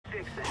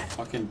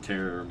Fucking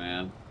terror,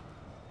 man.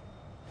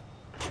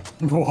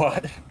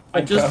 What? I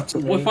just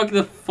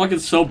fucking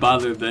so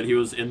bothered that he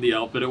was in the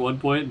outfit at one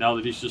point. Now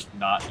that he's just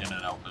not in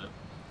an outfit.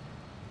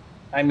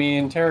 I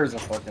mean, Terror's a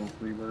fucking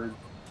free bird.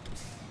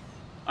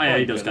 Oh yeah,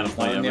 he does kind of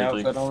play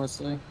everything. Outfit,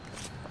 honestly.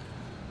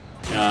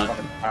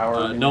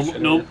 Yeah.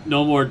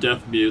 No more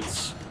death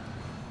mutes.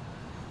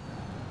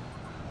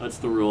 That's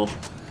the rule.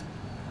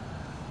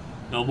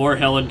 No more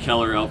Helen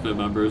Keller outfit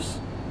members.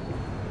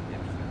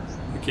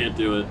 We can't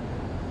do it.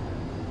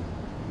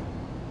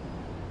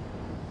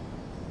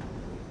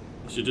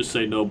 Should just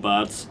say no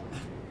bots.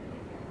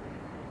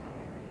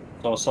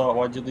 So, Assault,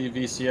 why'd you leave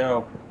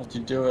VCO? Why'd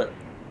you do it?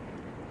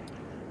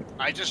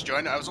 I just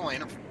joined. I was only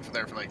in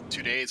there for like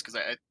 2 days because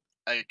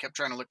I kept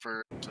trying to look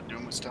for what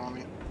Doom was telling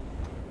me.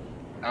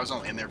 I was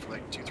only in there for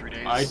like 2-3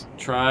 days. I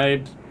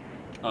tried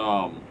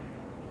to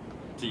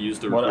use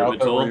the What recruitment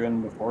outfit tool. were you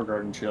in before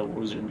Guardian Shield? What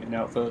was your main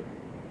outfit?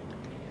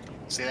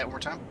 Say that one more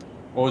time.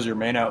 What was your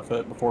main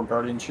outfit before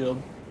Guardian Shield?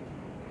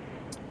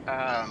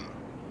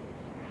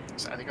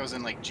 So I think I was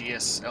in like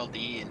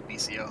GSLD and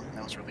BCO.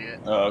 That was really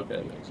it. Oh,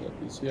 okay. There's a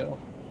VCO.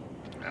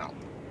 No.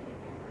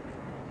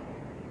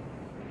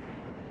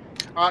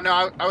 Oh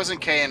no, I was in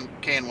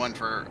KN1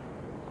 for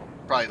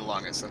probably the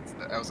longest.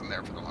 I was in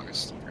there for the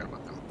longest. I forgot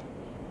about them.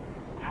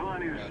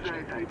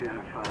 Site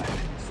identified.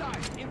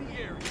 Site in the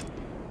area.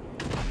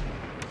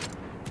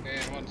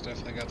 KN1's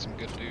definitely got some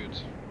good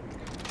dudes.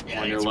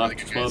 Yeah, On your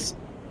left, close.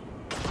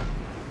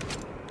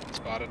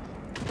 Spotted.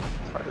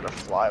 If I did a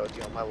fly with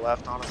you on my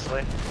left,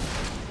 honestly.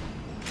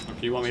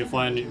 Okay, you want me to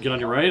fly and get on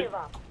your right?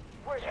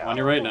 Yeah. On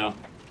your right now.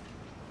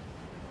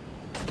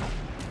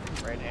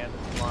 Right hand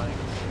is flying.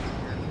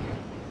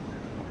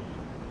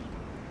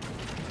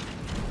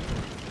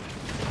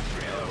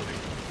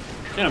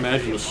 Can't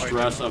imagine the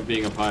stress of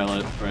being a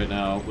pilot right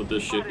now with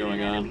this shit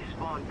going on.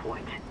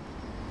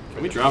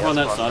 Can we drop on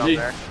that Sandy? You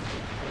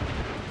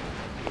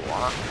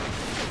wanna?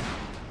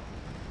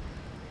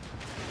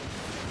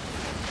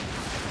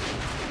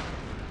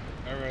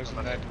 Whoever's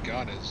in that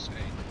gun is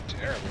a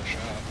terrible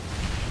shot.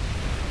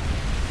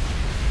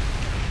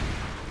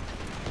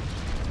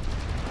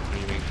 What do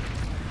you mean?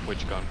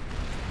 Which gun?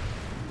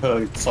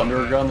 The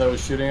Thunder gun that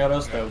was shooting at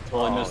us that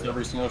totally missed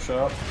every single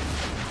shot.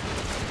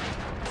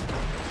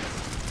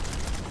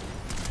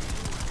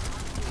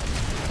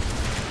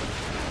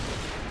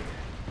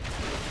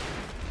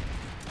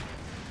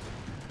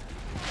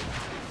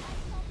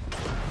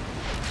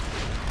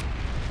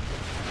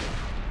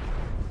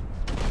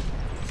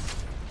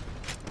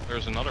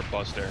 There's another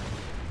bus there.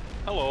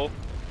 Hello.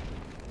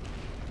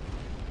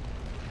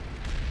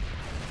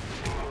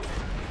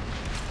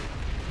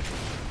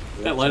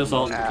 That light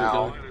assault.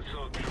 Ow.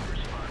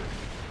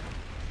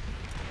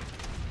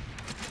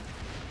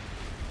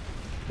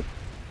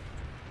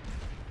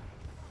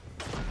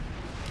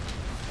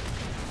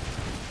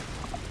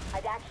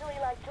 I'd actually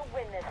like to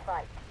win this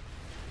fight.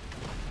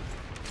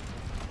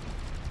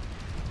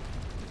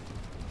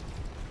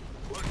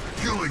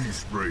 Killing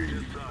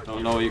spree. Oh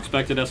no, you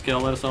expected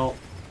SKL light assault?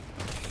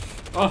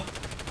 Oh,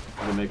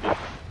 I didn't make it.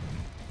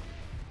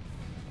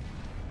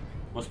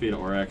 Must be an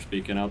Orax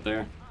beacon out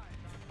there.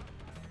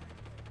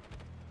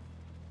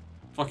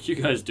 Fuck you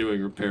guys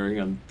doing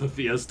repairing on the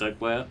VS tech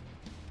plant?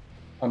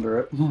 Under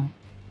it. Oh,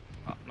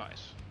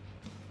 nice.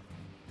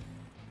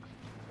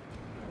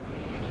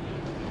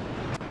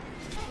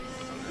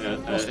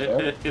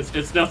 Yeah,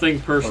 it's nothing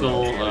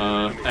personal,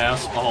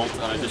 asphalt.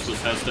 I just was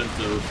hesitant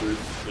to recruit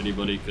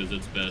anybody because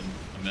it's been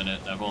a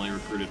minute. I've only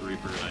recruited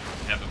Reaper and I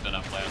haven't been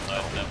on plant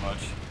side that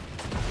much.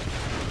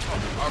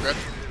 All good.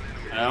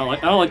 I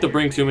don't like to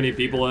bring too many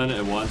people in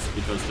at once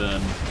because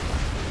then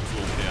it's a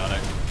little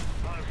chaotic.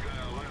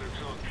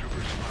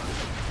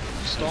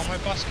 You stole my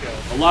bus kill.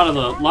 A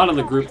lot of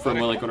the group from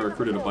like when I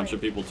recruited a bunch of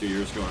people 2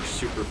 years ago are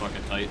super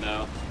fucking tight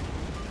now.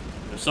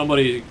 If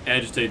somebody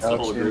agitates the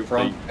whole group,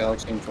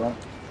 Galaxy in front.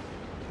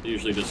 they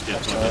usually just get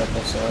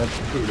Left side.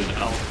 booted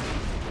out.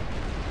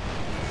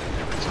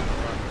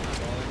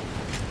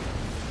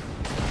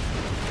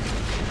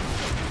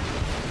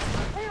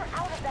 Clear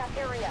out of that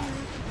area.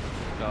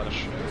 Got a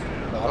shit.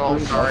 Oh,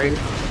 sorry.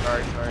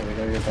 Sorry. We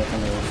gotta get back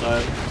on the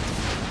Side.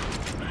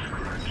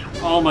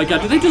 Oh my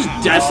god, did they just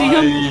desi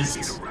him?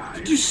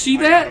 Did you see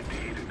that?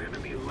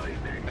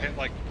 I hit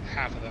like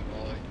half of that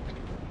volley.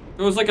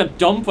 There was like a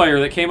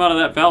dumbfire that came out of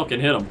that Valk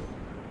and hit him.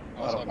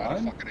 Also, I'm out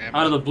of mine? fucking ammo.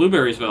 Out of the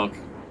Blueberries Valk.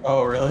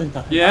 Oh, really?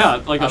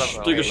 Yeah, like a, Out of the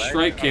like a melee?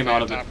 strike came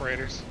out of it.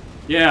 Operators.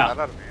 Yeah.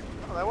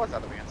 Oh, that was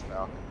out of Vance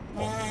now.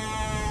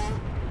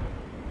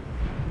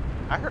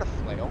 I heard a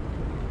flail.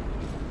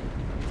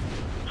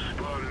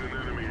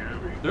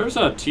 There's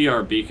a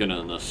TR beacon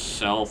on the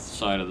south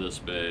side of this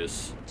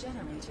base.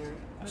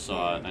 I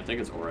saw it. I think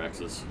it's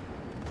Orax's.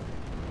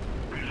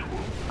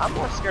 I'm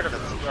more scared of a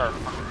TR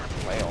fucking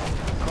flail.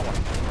 I don't want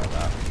to think about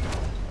that.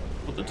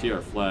 What the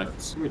TR flag?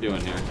 What are we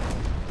doing here?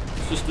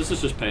 This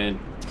is just pain.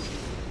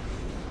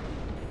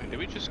 Did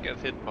we just get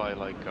hit by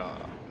like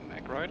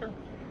Mech Rider?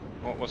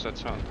 What was that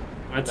sound?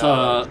 That's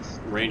No,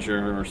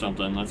 Ranger or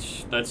something.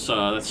 That's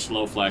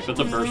slow flag. That's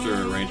a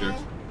burster Ranger.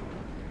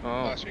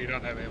 Oh, so you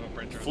don't have ammo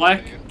printer.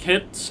 Flak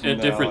hits at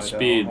No, different I don't.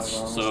 speeds, I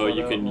so honestly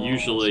you can don't know.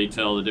 usually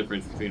tell the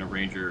difference between a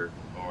ranger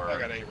or I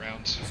got 8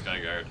 rounds. a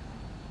Skyguard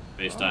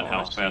based on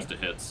how fast it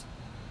hits.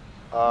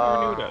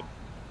 Never knew that.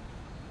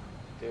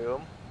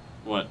 Doom.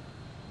 What?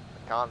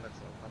 The convent's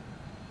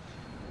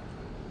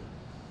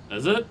open.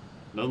 Is it?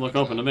 Doesn't look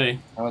open to me.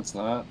 No, it's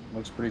not.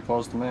 Looks pretty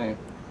close to me.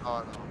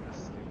 Oh no, I'm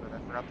just stupid. I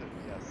forgot that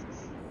VS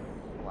is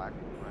black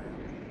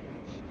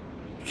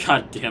brand.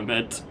 God damn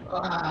it.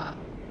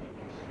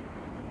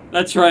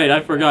 That's right,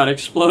 I forgot.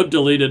 Explode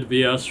deleted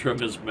VS from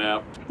his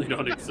map. They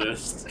don't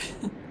exist.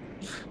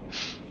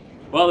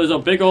 Well, there's a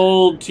big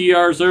old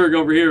TR Zerg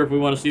over here if we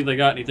want to see if they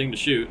got anything to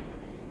shoot.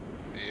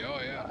 Oh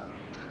yeah.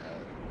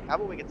 How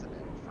about we get some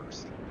ammo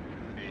first?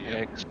 Yeah,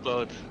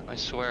 Explode. I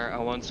swear, I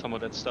want some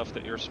of that stuff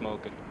that you're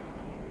smoking.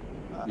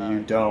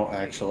 You don't,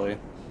 actually.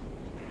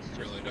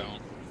 Really don't.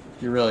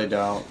 You really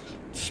don't.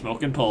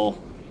 Smoke and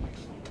pull.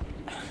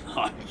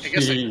 I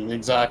guess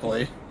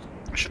Exactly.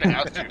 I should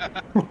have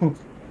asked you.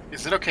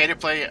 Is it okay to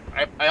play?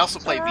 I also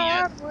play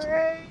VS.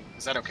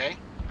 Is that okay?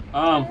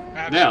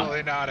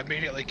 Absolutely not.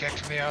 Immediately kicked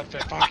from the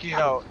outfit. Fuck you.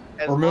 No,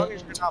 as Or long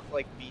as you're not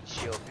like beat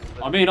shield.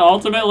 I mean,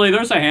 ultimately,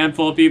 there's a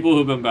handful of people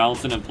who've been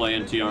bouncing and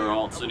playing TR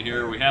alts in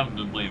here. We haven't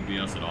been playing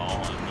VS at all,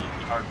 and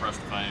it's hard pressed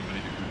to find anybody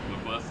who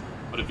can equip with.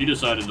 But if you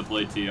decided to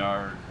play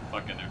TR,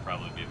 fucking, there'd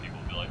probably be people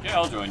who'd be like, yeah,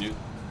 I'll join you.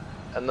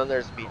 And then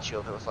there's beat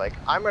shield who was like,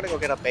 I'm gonna go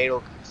get a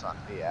Betel Goose on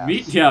VS.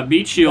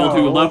 Meat Shield,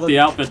 who No, left the- the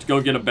outfit to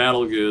go get a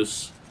Battle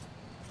Goose.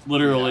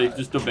 Literally, Yeah.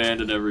 just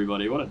abandoned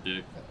everybody. What a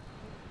dick.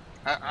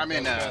 I'm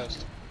in This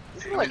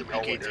is like I'm in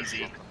nowhere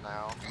KTZ.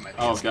 now.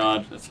 Oh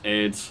god, that's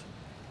AIDS.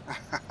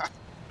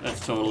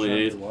 That's totally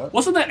AIDS. What?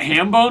 Wasn't that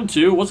Hambone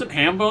too? Wasn't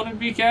Hambone in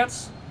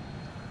VCats?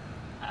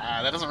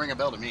 That doesn't ring a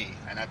bell to me,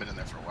 and I've been in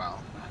there for a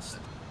while.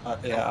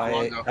 Yeah, How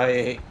long ago? I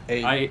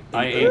ate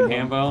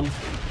Hambone.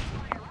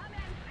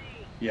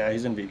 Yeah,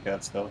 he's in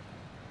VCAT still.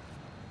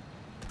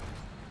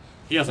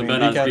 He I hasn't mean,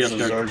 been on VCAT's his a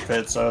PS Zerg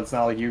fit, so it's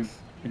not like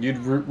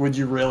would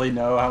you really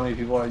know how many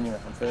people are in your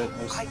outfit?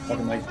 There's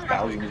fucking like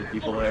thousands of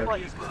people there.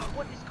 What is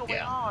going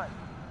Yeah. on?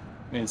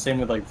 I mean, same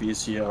with like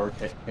VCO or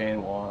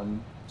KN1,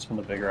 some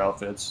of the bigger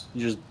outfits.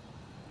 You just,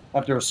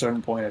 after a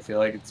certain point, I feel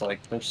like it's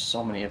like, there's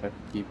so many of it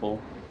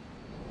people.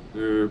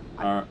 There's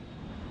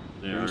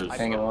Just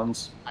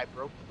hang-ons. I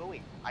broke the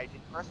buoy. I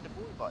didn't press the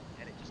buoy button,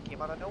 and it just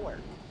came out of nowhere.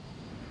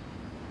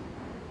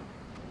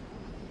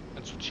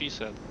 That's what she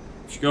said.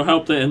 Should go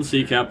help the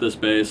NC cap this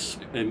base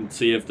and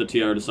see if the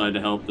TR decide to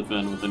help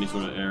defend with any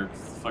sort of air.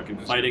 Fucking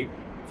fighting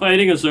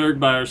a Zerg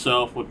by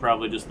herself would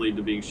probably just lead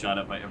to being shot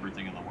at by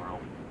everything in the world.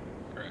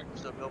 Correct.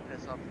 So go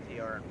piss off the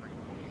TR and bring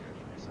the buoy here,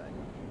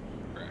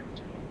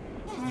 Correct.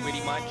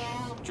 Pretty much.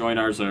 Join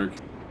our Zerg.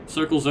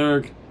 Circle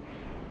Zerg.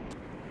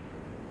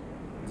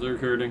 Zerg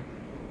herding.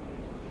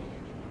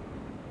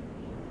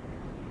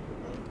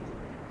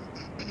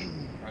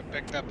 I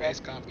picked up Ace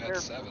Combat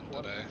 7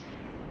 today.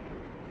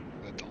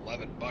 It's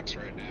 $11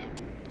 right now.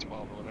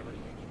 12 or whatever.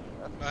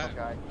 That's the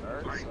guy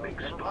first, so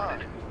never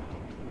mind.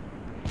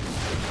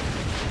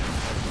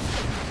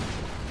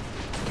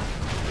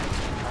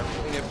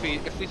 I mean,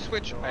 if we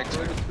switch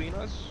aggro between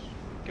us,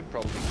 we can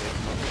probably get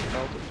something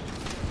about it.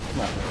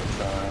 Not really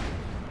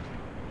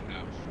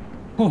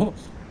No. trying.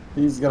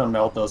 He's gonna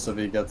melt us if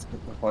he gets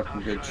a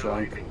fucking good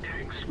chunk.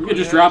 We could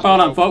just drop out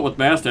on foot with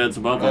mastheads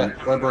above them.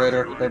 Yeah,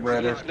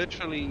 Liberator. It's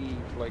literally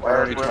like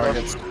Priority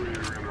targets.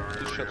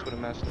 2 shots with a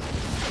master.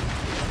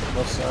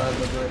 Left side,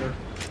 Liberator.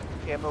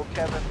 Camo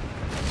Kevin.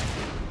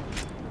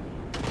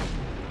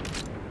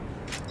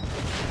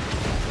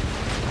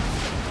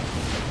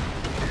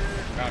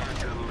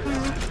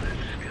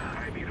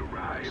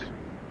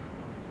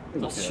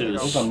 Oh, shit.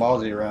 There's a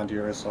Mozzie around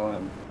here, I saw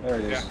him. There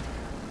he is. Yeah.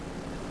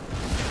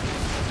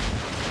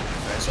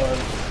 Right side.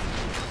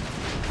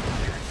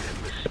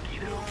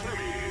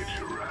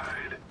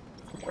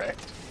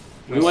 Correct.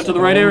 We went to the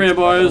right area,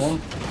 boys.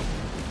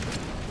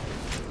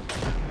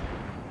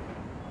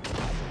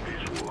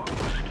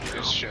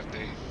 It's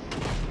shifty.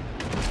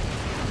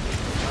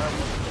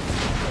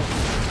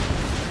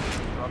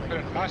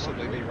 Couldn't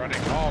possibly be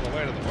running all the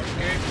way to the work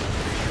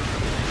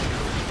gate.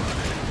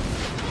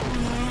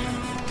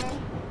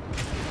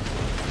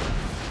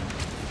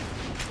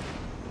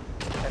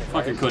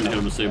 Fucking couldn't hit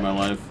him to save my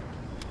life.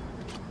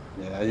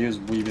 Yeah, he was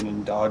weaving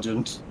and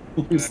dodging.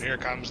 He And was then here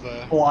comes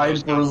the flying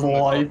for his the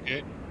life. work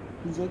gate.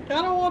 He's like,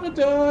 I don't want to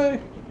die.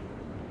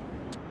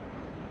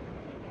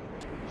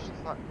 She's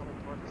not coming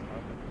towards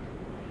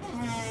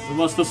us. We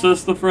must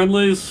assist the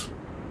friendlies.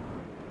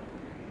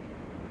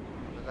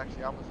 There's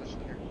actually opposition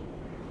here.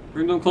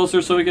 Bring them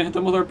closer so we can hit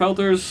them with our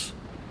pelters.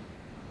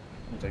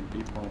 I'll take B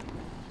point.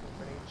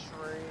 Grenade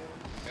train.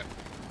 Yep.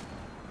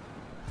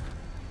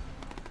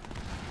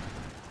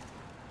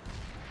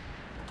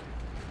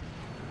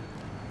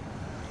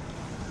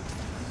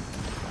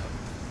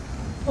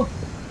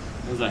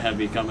 There's a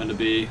heavy coming to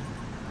B.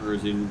 Or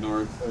is he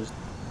north? There's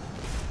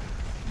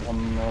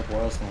one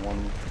northwest and one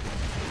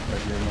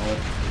right here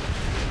north.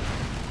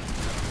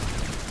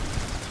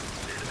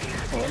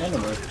 Oh, another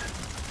north.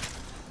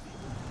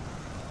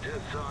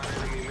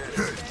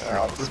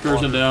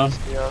 Recursion down.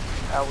 Yeah,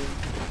 Owie.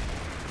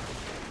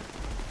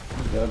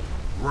 Good.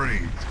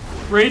 Range.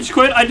 Rage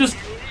quit. I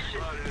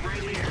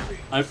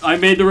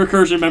made the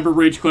recursion member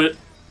rage quit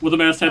with a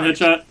Masthead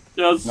headshot.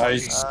 Yes.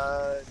 Nice.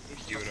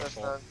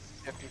 Beautiful. Assistance,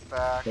 50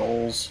 back.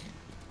 Goals.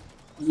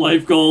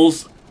 Life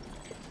goals.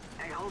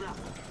 Hey, hold up.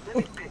 Let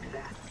me fix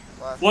that.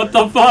 Last What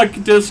three. the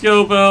fuck,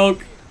 Disco Valk?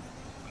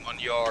 On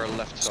your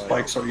left side.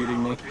 Spikes are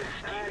eating me.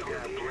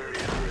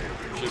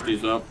 Shift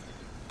these up.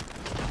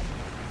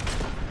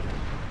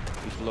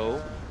 He's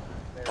low.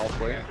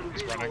 Halfway.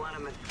 He's running. On a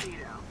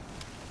mosquito.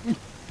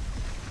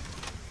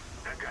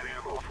 I got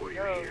ammo for you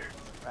Go. here.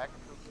 Back to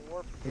the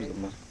warp. Here's the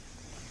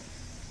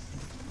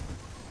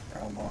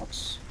ground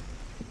box.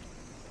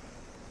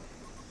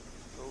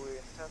 Buoy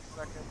in 10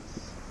 seconds.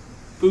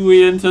 Buoy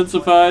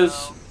intensifies.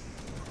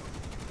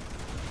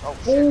 Oh,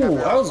 shit, got Oh,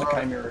 that that was a wrong.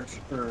 chimera.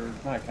 Or,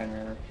 not a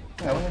chimera.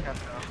 Yeah, Got what that.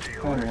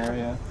 chimera,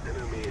 yeah.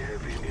 Enemy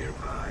heavy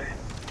nearby.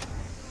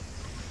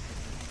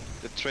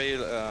 The trail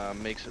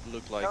makes it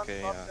look like Don't a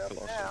fuck up now.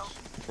 Colossus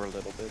for a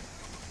little bit.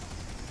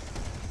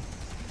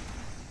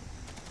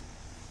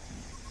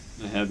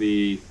 The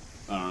heavy,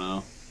 I don't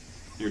know.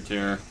 Your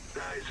terror.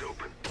 Eyes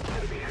open.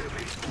 Enemy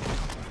heavy.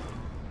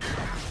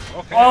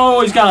 Okay.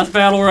 Oh, he's got a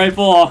battle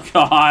rifle. Oh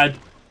god.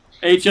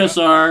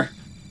 HSR.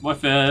 My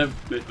fab.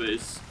 Good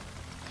face.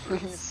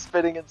 He's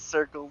spinning in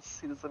circles.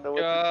 He doesn't know what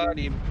to Got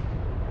do. him.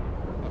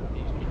 Oh,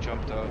 he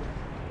jumped out.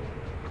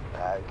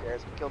 Who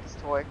cares? We killed his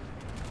toy.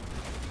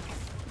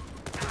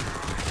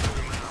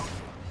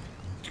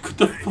 What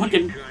the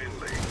fucking.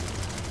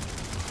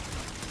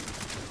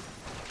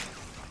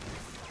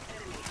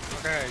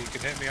 Okay, you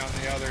can hit me on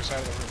the other side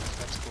of the room.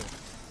 That's cool.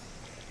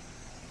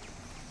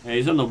 Yeah,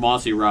 he's in the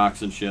mossy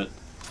rocks and shit.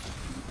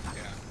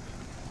 Yeah.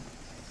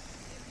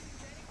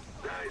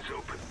 Eyes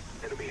open.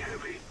 Enemy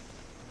heavy.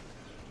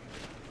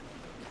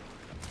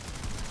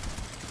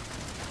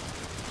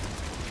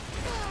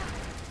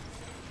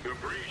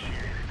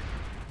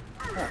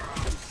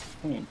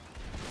 Hmm.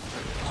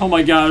 Oh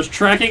my god, I was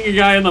tracking a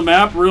guy on the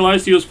map,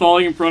 realized he was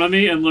falling in front of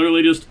me, and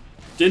literally just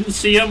didn't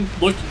see him,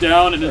 looked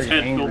down, and his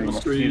Very head angry filled the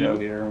mosquito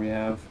screen. here we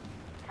have.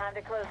 Time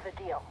to close the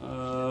deal. Shit.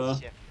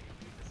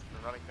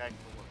 We're running back to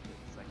work.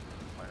 It's like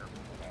fire.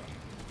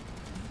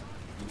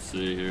 Let's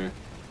see here.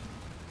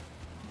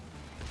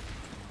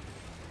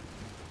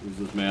 Who's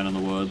this man in the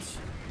woods?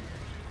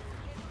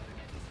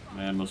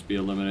 Man must be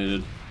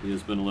eliminated. He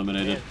has been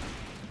eliminated.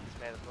 This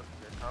man is looking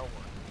for your car work.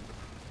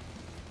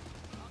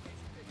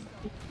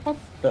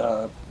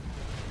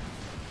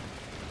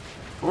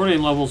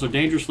 Boarding levels are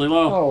dangerously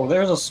low. Oh,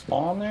 there's a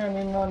spawn there? I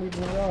did not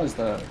even realize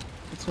that.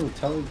 It's sort of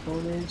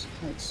teleporters.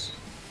 Nice.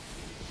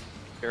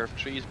 Care of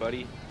trees,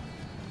 buddy.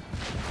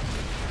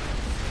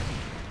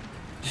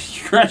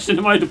 You crashed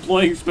into my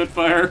deploying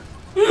Spitfire.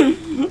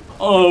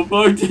 Oh,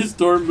 fuck this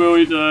storm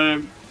buoy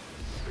time.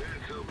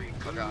 Oh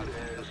god,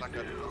 that's not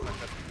good. That's not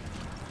good.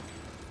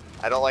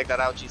 I don't like that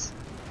ouchies.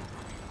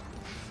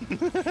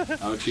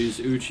 Ouchies,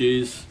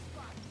 oochies.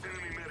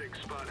 Enemy medic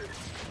spotted.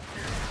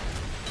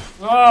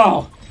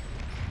 Oh!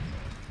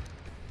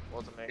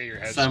 Wasn't Get me. your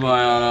head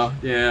Semi-auto,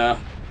 yeah.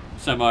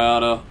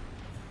 Semi-auto.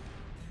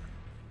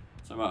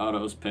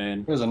 Semi-auto is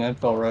pain. There's an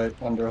infill right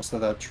under us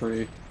of that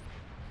tree.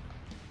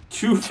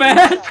 Too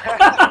fat?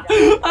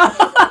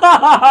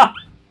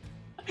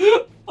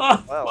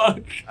 Oh, Well, fuck.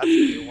 that's a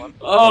new one.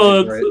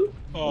 Oh, Great. that's...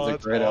 Oh, That's a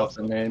that's great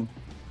awesome. outfit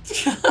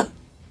name.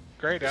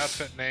 Great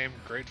outfit name,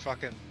 great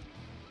fucking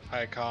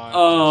icon.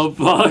 Oh, just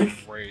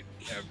fuck. Great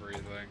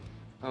everything.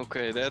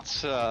 Okay,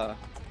 that's How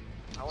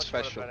much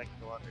special. I can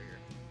go under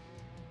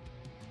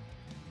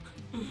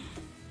here?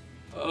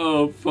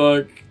 Oh,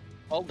 fuck.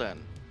 Well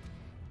then.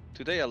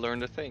 Today I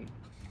learned a thing.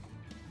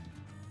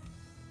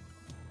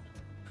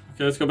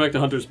 Okay, let's go back to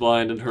Hunter's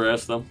Blind and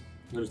harass them.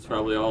 They're just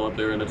probably all up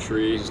there in a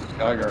tree. There's a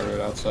sky guard right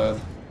outside.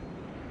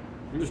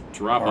 You just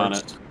drop on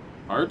it.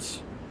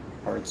 Hearts?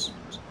 Hearts.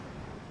 It's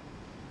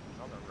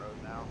on the road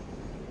now.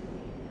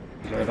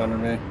 He's right under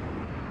me.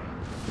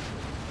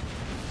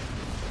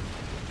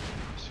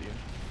 See you.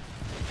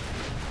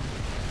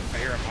 I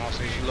hear a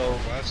mossy Low.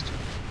 west.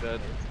 Dead.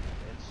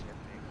 It's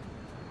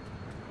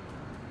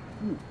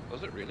shifting.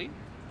 Was it really?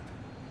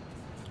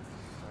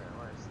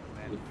 Where's the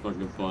man? It's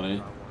fucking funny.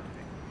 Not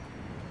working.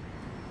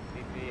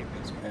 Beep, beep.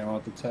 It's ammo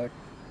at the tech.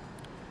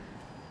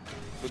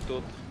 Good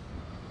dot.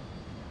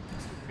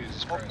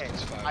 Jesus Christ, Okay,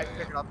 it's 5 I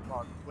figured out the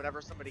bug.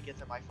 Whenever somebody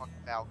gets in my fucking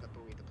Valk, the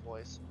buoy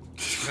deploys.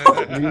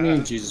 What do you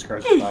mean, Jesus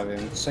Christ, it's 5 a.m.?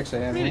 It's 6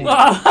 a.m. here.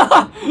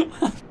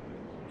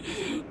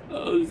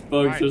 Oh, these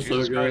bugs Fine, are so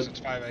Jesus Christ, good. it's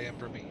 5 a.m.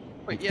 for me.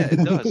 Wait, yeah, it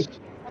does.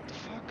 What the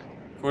fuck?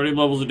 Recording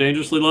levels are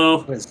dangerously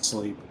low. It's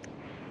sleep.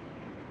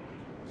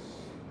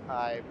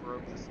 I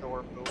broke the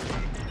storm buoy.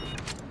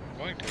 I'm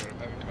going to, I'm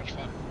having too much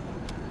fun.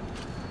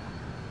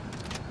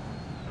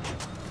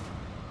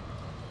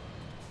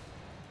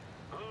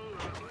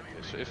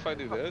 So if I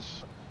do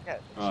this, Yeah.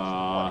 it's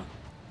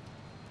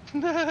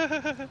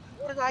just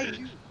what did I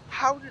do?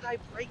 How did I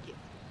break it?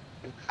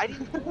 I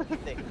didn't do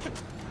anything.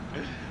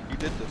 you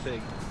did the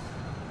thing.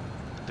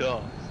 Duh,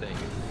 thing.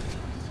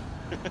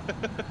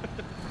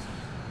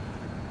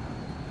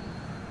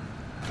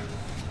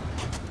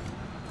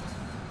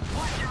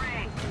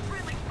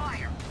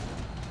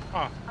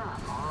 Huh.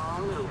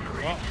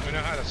 Well, we know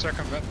how to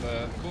circumvent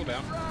the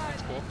cooldown.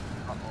 That's cool.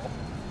 Uh-oh.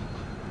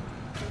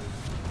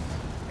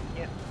 I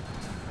can't.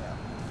 Yeah.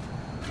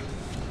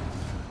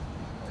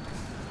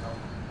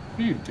 What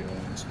are you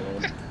doing,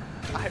 Stone?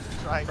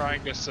 I'm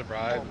Trying to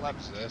survive Oh,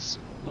 left. this.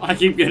 I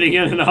keep getting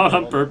in and out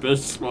on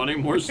purpose,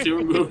 spawning more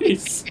steel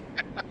buoys.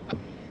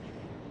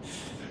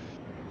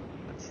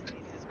 That's the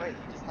easiest way. You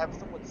just have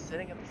someone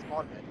sitting at the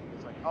spawn pit.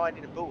 It's like, oh, I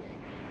need a buoy.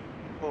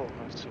 Boom.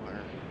 I swear.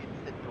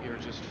 Instant buoy. You're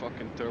just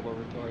fucking turbo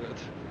retarded.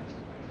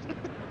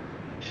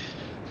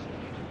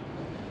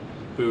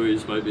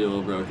 Buoys might be a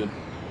little broken.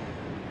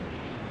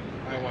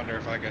 I wonder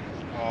if I can.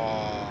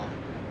 Oh,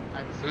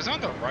 it was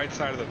on the right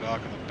side of the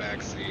Valk in the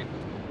back seat.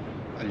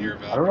 That your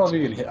Valk. I don't know if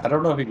you can hit. I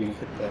don't know if you can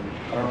hit them.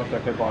 I don't know if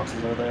their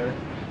hitboxes are there.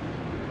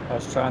 I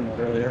was trying that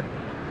earlier.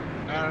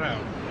 I don't know.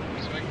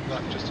 Swing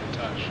left just a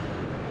touch.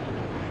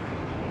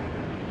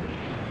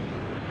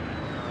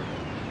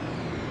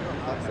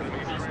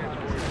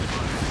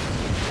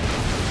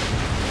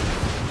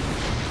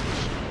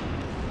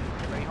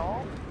 Anybody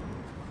home?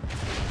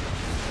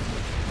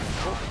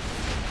 Oh,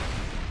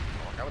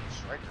 I would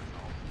strike her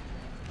home.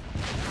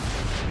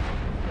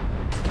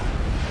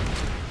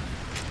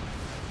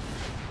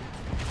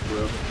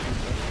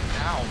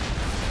 Ow.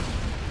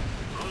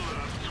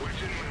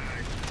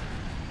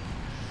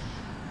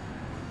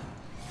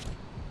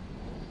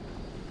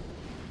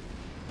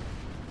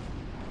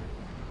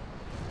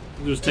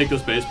 Just take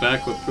this base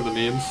back for the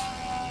memes.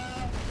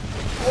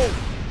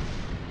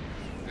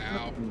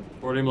 Now,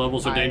 Boarding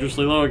levels are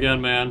dangerously low again,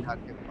 man. Got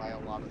hit by a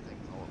lot of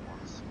things all at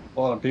once. A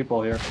lot of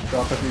people here.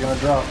 Drop if you're gonna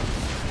drop.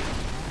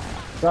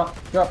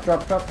 Drop, drop,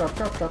 drop, drop, drop,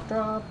 drop, drop,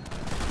 drop.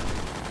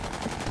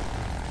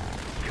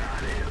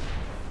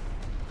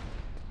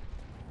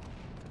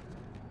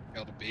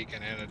 killed a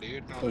beacon and a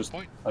dude on There's the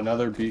point.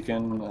 another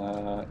beacon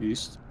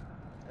east.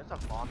 There's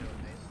a bomb in the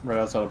base. Right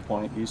outside of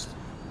point east.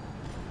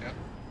 Yep.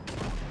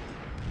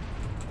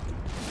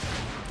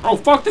 Oh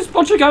fuck, this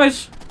bunch of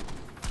guys!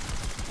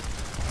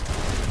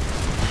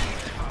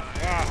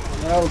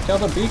 No, kill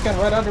the beacon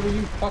right under me,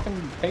 you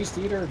fucking paste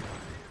eater.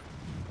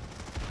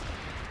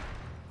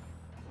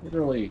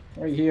 Literally,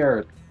 right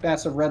here.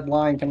 Massive red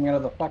line coming out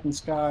of the fucking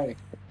sky.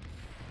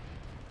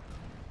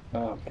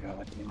 Oh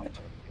god damn it.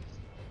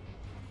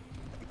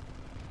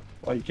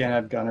 Well, you can't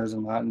have gunners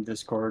and not in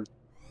Discord.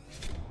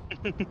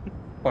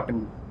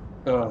 Fucking,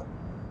 ugh.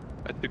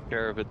 I took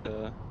care of it,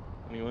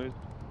 anyways.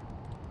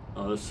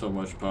 Oh, there's so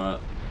much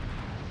pot.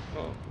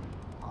 Oh.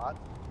 Hot.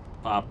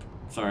 Pop.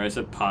 Sorry, I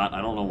said pot.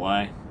 I don't know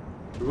why.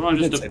 We want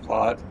I to did say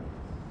pot.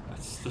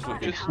 That's the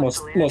fucking...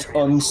 Most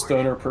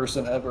unstunner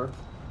person ever.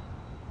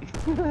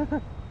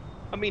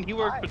 I mean, he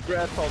worked with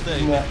grass all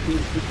day. Yeah,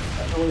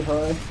 he's really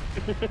high.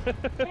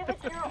 Give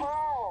it your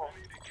all.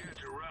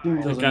 He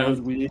doesn't guy know was-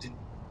 weed.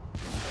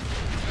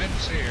 I didn't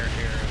see her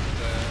here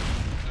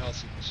at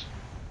Nelson's.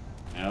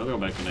 Yeah, I'll go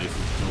back to Nason's to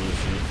kill this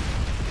shit.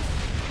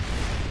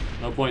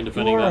 No point in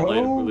defending You're that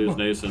later. We home. lose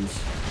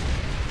Nason's.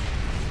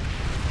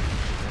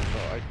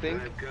 No, I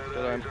think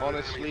that I'm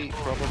honestly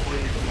probably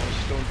the most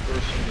stoned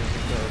person in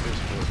the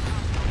Discord.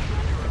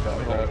 At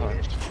all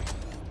times.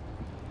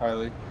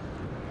 Highly.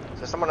 Is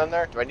there someone in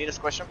there? Do I need to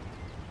squish him?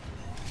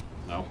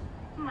 No.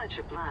 Much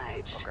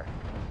obliged. Okay.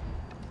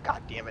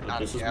 God damn it, not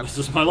This again.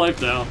 is my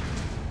life now.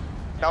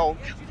 No.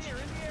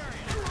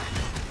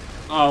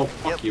 Oh,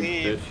 fuck Yep, you,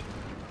 leave. bitch.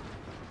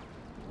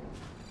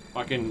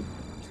 Fucking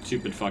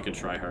stupid fucking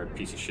tryhard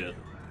piece of shit.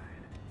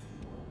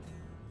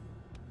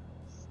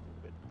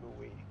 Stupid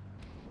buoy.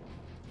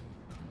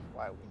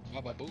 Why would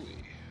Baba Booey.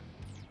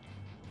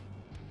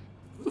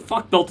 Who the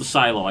fuck built the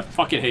silo? I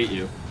fucking hate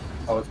you.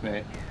 Oh, it's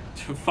me.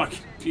 Fucking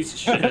piece of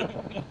shit.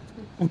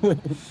 That's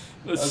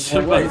That's so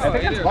like, bad. I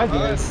think it's my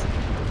voice.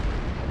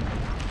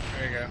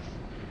 There you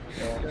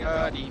go.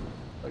 God, he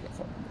Like a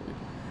fucking idiot.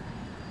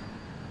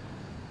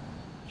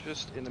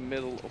 just in the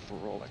middle of a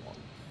rolling one.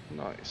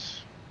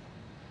 Nice.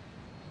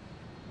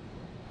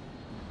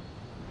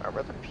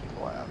 where the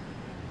people at?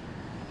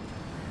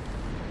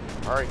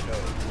 Alright, no.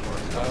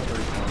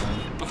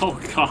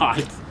 Oh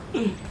god.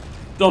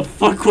 The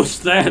fuck was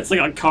that? It's like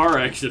a car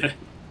accident.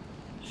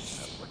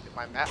 Look at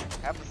my map.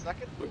 Have a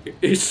second.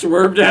 He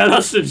swerved at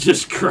us and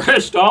just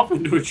crashed off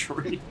into a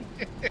tree.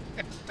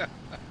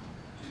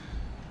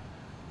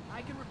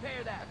 I can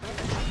repair that.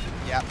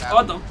 Yeah, map.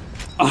 What the?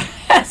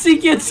 As he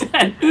gets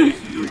in,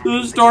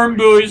 the storm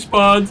buoy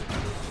spawns.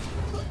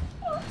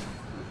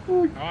 I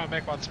want to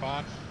make one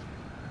spawn.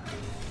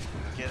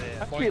 Get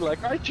in. I feel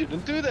like I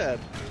shouldn't do that.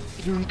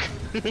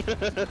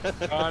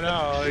 Oh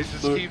no, he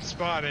just keeps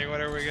spawning.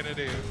 What are we gonna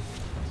do?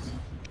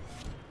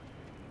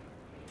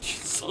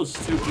 So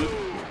stupid.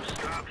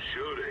 Stop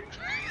shooting.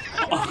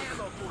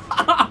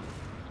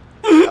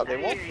 No, they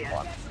won't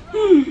spawn.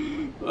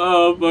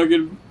 Oh,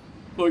 fucking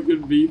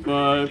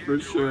V5 for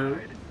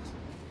sure.